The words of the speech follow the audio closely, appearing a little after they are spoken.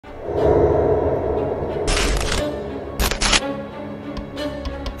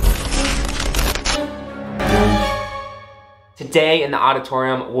Today in the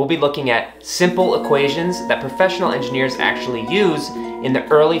auditorium, we'll be looking at simple equations that professional engineers actually use in the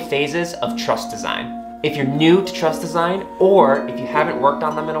early phases of truss design. If you're new to truss design, or if you haven't worked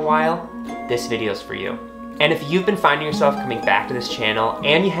on them in a while, this video is for you. And if you've been finding yourself coming back to this channel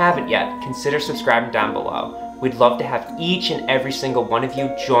and you haven't yet, consider subscribing down below. We'd love to have each and every single one of you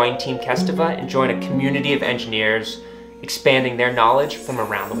join Team Kestava and join a community of engineers expanding their knowledge from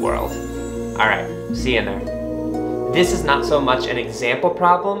around the world. All right, see you in there. This is not so much an example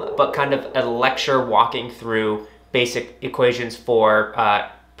problem, but kind of a lecture walking through basic equations for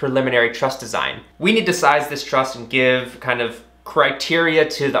preliminary truss design. We need to size this truss and give kind of criteria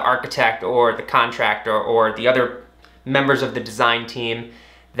to the architect or the contractor or the other members of the design team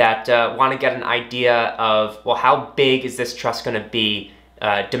that want to get an idea of, well, how big is this truss going to be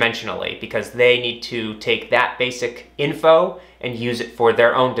dimensionally, because they need to take that basic info and use it for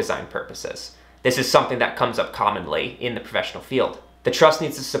their own design purposes. This is something that comes up commonly in the professional field. The truss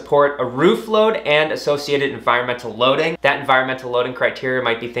needs to support a roof load and associated environmental loading. That environmental loading criteria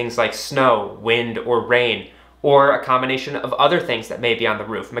might be things like snow, wind, or rain, or a combination of other things that may be on the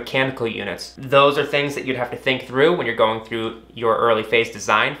roof, mechanical units. Those are things that you'd have to think through when you're going through your early phase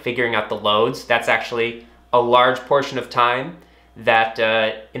design, figuring out the loads. That's actually a large portion of time that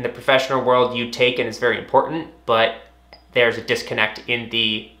in the professional world you take and is very important, but there's a disconnect in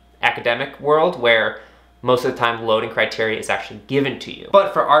the academic world where most of the time loading criteria is actually given to you.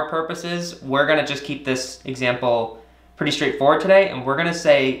 But for our purposes, we're gonna just keep this example pretty straightforward today, and we're gonna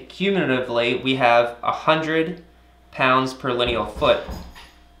say cumulatively we have 100 pounds per lineal foot.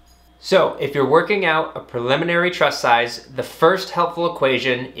 So if you're working out a preliminary truss size, the first helpful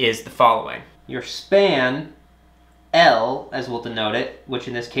equation is the following. Your span, L as we'll denote it, which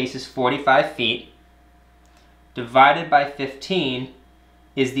in this case is 45 feet, divided by 15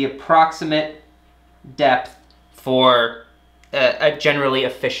 is the approximate depth for a generally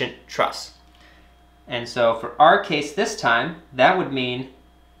efficient truss. And so for our case this time, that would mean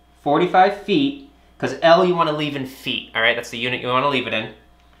 45 feet, because L you want to leave in feet, all right? That's the unit you want to leave it in,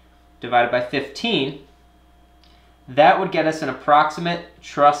 divided by 15. That would get us an approximate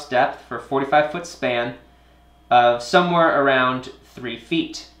truss depth for a 45-foot span of somewhere around 3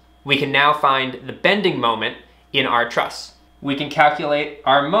 feet. We can now find the bending moment in our truss. We can calculate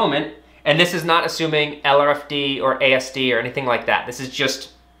our moment, and this is not assuming LRFD or ASD or anything like that. This is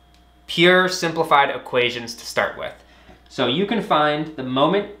just pure simplified equations to start with. So you can find the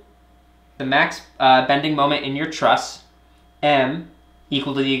moment, the max bending moment in your truss, M,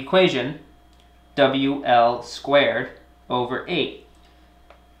 equal to the equation WL squared over 8.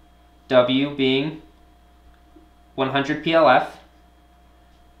 W being 100 PLF,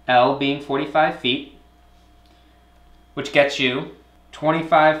 L being 45 feet, which gets you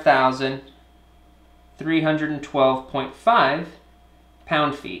 25,312.5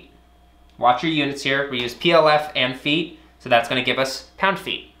 pound-feet. Watch your units here. We use PLF and feet, so that's going to give us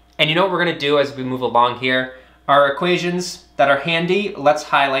pound-feet. And you know what we're going to do as we move along here? Our equations that are handy, let's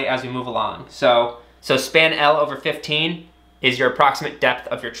highlight as we move along. So span L over 15 is your approximate depth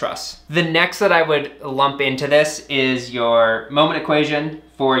of your truss. The next that I would lump into this is your moment equation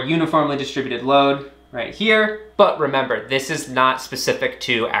for uniformly distributed load right here. But remember, this is not specific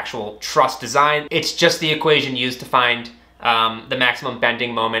to actual truss design. It's just the equation used to find the maximum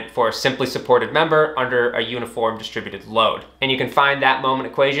bending moment for a simply supported member under a uniform distributed load. And you can find that moment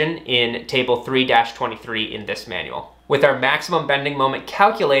equation in table 3-23 in this manual. With our maximum bending moment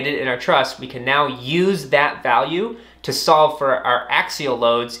calculated in our truss, we can now use that value to solve for our axial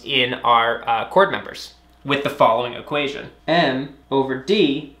loads in our chord members with the following equation. M over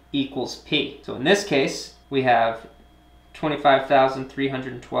D equals P. So in this case, we have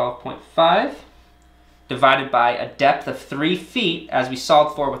 25,312.5 divided by a depth of 3 feet, as we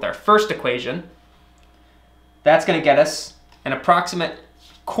solved for with our first equation. That's going to get us an approximate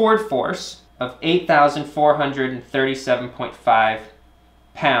chord force of 8,437.5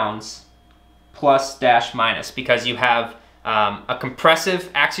 pounds plus dash minus, because you have a compressive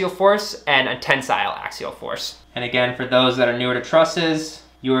axial force and a tensile axial force. And again, for those that are newer to trusses,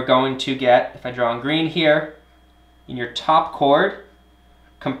 you are going to get, if I draw in green here, in your top chord,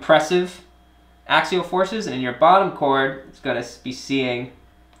 compressive axial forces, and in your bottom chord, it's going to be seeing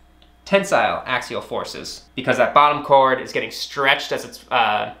tensile axial forces, because that bottom chord is getting stretched as it's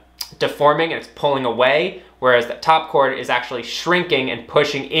deforming and it's pulling away, whereas the top chord is actually shrinking and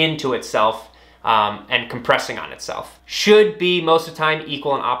pushing into itself and compressing on itself. Should be most of the time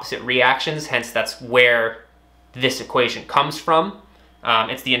equal and opposite reactions, hence that's where this equation comes from.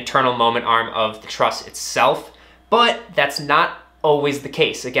 It's the internal moment arm of the truss itself, but that's not always the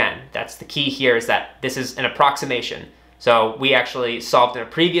case. Again, that's the key here, is that this is an approximation. So we actually solved in a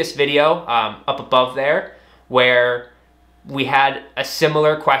previous video up above there where we had a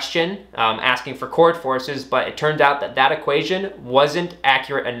similar question asking for chord forces, but it turned out that that equation wasn't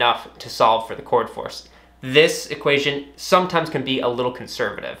accurate enough to solve for the chord force. This equation sometimes can be a little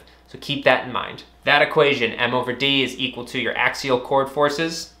conservative, so keep that in mind. That equation, m over d is equal to your axial chord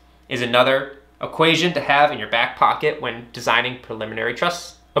forces, is another equation to have in your back pocket when designing preliminary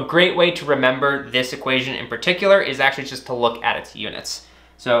truss. A great way to remember this equation in particular is actually just to look at its units.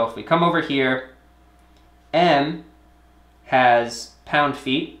 So if we come over here, m has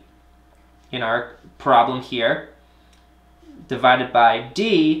pound-feet in our problem here, divided by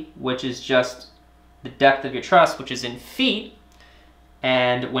d, which is just the depth of your truss, which is in feet.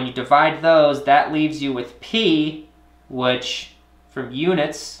 And when you divide those, that leaves you with p, which from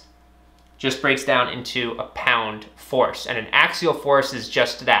units just breaks down into a pound force. And an axial force is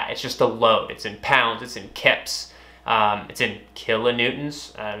just that. It's just a load. It's in pounds, it's in kips, it's in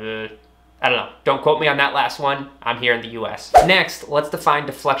kilonewtons. I don't know. Don't quote me on that last one. I'm here in the US. Next, let's define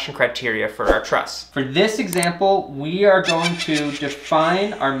deflection criteria for our truss. For this example, we are going to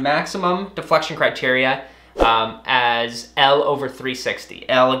define our maximum deflection criteria as L over 360.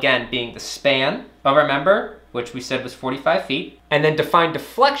 L, again, being the span of our member, which we said was 45 feet. And then define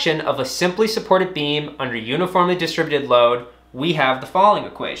deflection of a simply supported beam under uniformly distributed load. We have the following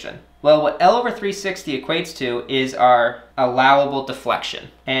equation. Well, what L over 360 equates to is our allowable deflection.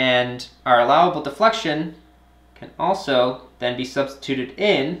 And our allowable deflection can also then be substituted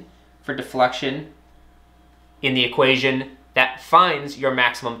in for deflection in the equation that finds your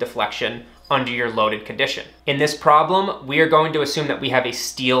maximum deflection under your loaded condition. In this problem, we are going to assume that we have a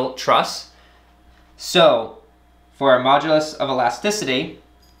steel truss. So for our modulus of elasticity,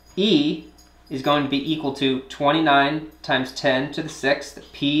 E is going to be equal to 29 times 10 to the 6th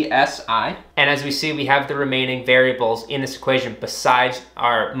psi. And as we see, we have the remaining variables in this equation besides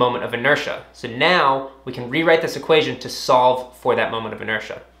our moment of inertia. So now we can rewrite this equation to solve for that moment of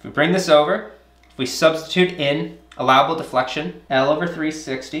inertia. If we bring this over, if we substitute in allowable deflection, L over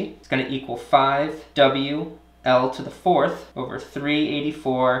 360, it's going to equal 5w L to the 4th over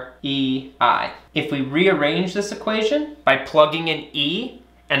 384 EI. If we rearrange this equation by plugging in E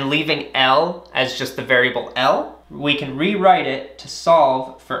and leaving L as just the variable L, we can rewrite it to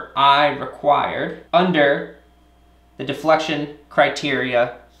solve for I required under the deflection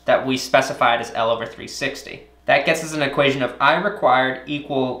criteria that we specified as L over 360. That gets us an equation of I required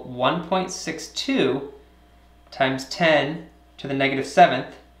equal 1.62 times 10 to the negative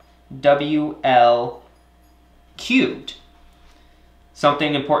 7th WL cubed.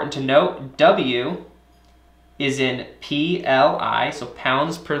 Something important to note, W is in PLI, so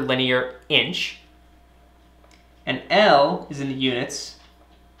pounds per linear inch, and L is in the units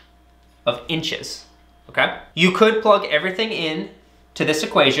of inches, okay? You could plug everything in to this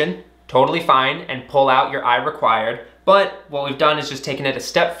equation, totally fine, and pull out your I required, but what we've done is just taken it a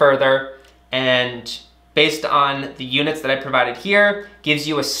step further, and based on the units that I provided here, gives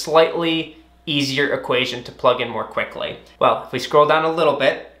you a slightly easier equation to plug in more quickly. Well, if we scroll down a little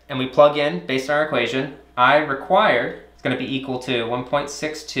bit and we plug in based on our equation, I required is going to be equal to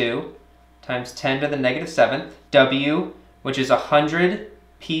 1.62 times 10 to the negative 7th, W, which is 100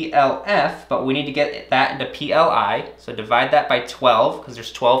 PLF, but we need to get that into PLI, so divide that by 12, because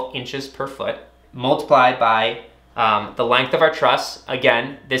there's 12 inches per foot, multiplied by the length of our truss.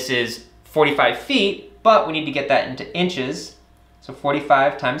 Again, this is 45 feet, but we need to get that into inches, so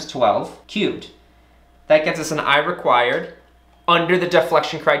 45 times 12 cubed. That gets us an I required under the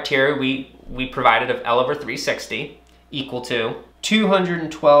deflection criteria we provided of L over 360 equal to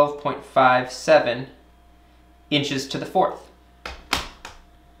 212.57 inches to the 4th.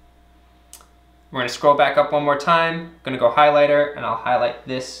 We're going to scroll back up one more time. I'm going to go highlighter and I'll highlight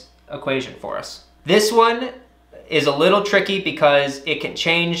this equation for us. This one is a little tricky because it can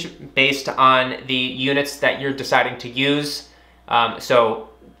change based on the units that you're deciding to use. So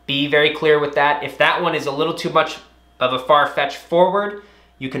be very clear with that. If that one is a little too much of a far-fetched forward,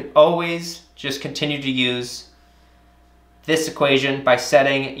 you can always just continue to use this equation by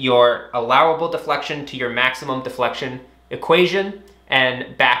setting your allowable deflection to your maximum deflection equation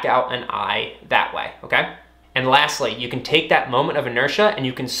and back out an I that way, okay? And lastly, you can take that moment of inertia and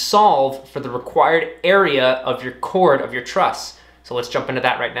you can solve for the required area of your chord of your truss. So let's jump into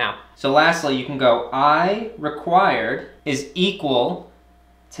that right now. So lastly, you can go I required is equal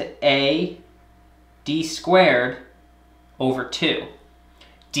to A D squared over 2.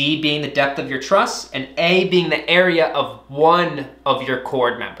 D being the depth of your truss, and A being the area of one of your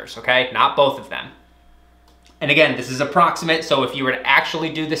chord members, okay? Not both of them. And again, this is approximate, so if you were to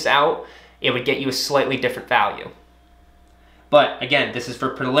actually do this out, it would get you a slightly different value. But again, this is for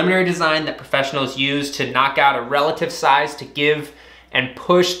preliminary design that professionals use to knock out a relative size to give and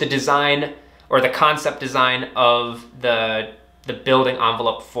push the design or the concept design of the building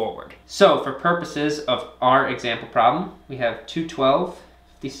envelope forward. So for purposes of our example problem, we have 212,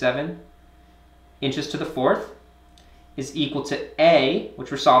 57 inches to the fourth is equal to A, which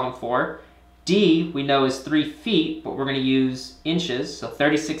we're solving for. D, we know is 3 feet, but we're going to use inches, so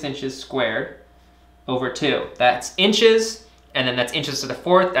 36 inches squared over 2. That's inches, and then that's inches to the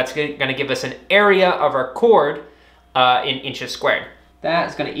fourth. That's going to give us an area of our chord in inches squared. That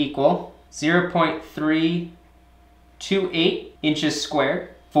is going to equal 0.328 inches squared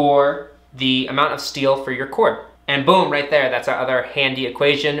for the amount of steel for your chord. And boom, right there, that's our other handy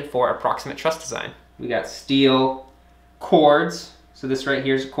equation for approximate truss design. We got steel chords, so this right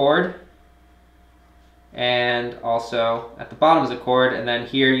here is a chord, and also at the bottom is a chord, and then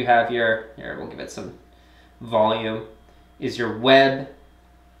here you have your, here we'll give it some volume, is your web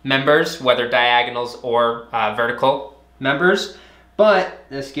members, whether diagonals or vertical members, but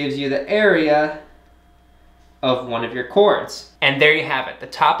this gives you the area of one of your chords. And there you have it, the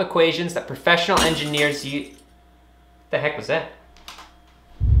top equations that professional engineers use. The heck was that?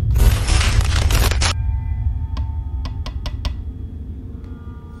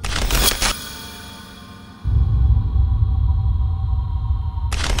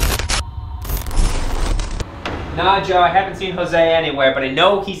 Nah, Joe, I haven't seen Jose anywhere, but I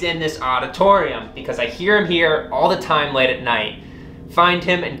know he's in this auditorium because I hear him here all the time late at night. Find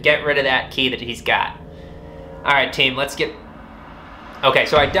him and get rid of that key that he's got. All right, team, let's get... Okay,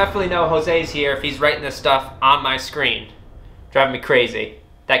 so I definitely know Jose's here if he's writing this stuff on my screen. Driving me crazy.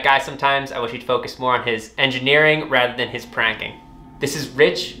 That guy sometimes, I wish he'd focus more on his engineering rather than his pranking. This is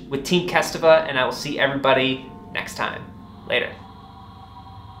Rich with Team Kestava, and I will see everybody next time. Later.